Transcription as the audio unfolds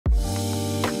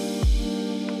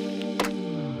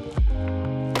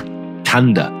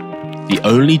Kanda, the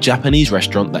only Japanese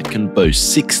restaurant that can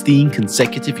boast 16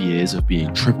 consecutive years of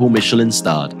being triple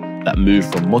Michelin-starred, that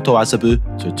moved from Motoazabu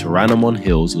to Toranomon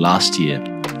Hills last year.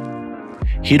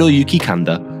 Hiroyuki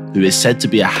Kanda, who is said to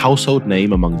be a household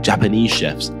name among Japanese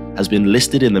chefs, has been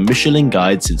listed in the Michelin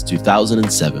Guide since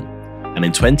 2007, and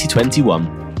in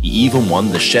 2021, he even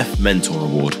won the Chef Mentor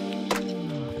Award.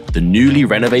 The newly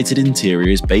renovated interior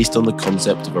is based on the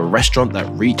concept of a restaurant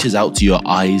that reaches out to your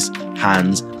eyes,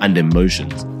 hands, and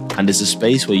emotions, and is a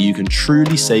space where you can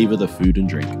truly savor the food and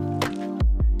drink.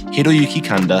 Hiroyuki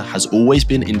Kanda has always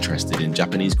been interested in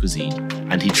Japanese cuisine,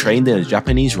 and he trained in a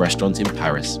Japanese restaurant in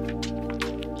Paris.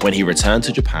 When he returned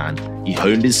to Japan, he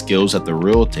honed his skills at the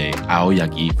Ryotei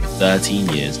Aoyagi for 13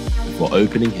 years before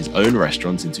opening his own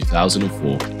restaurant in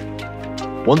 2004.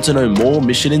 Want to know more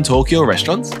Michelin Tokyo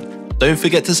restaurants? Don't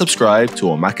forget to subscribe to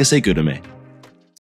Omakase Gurame.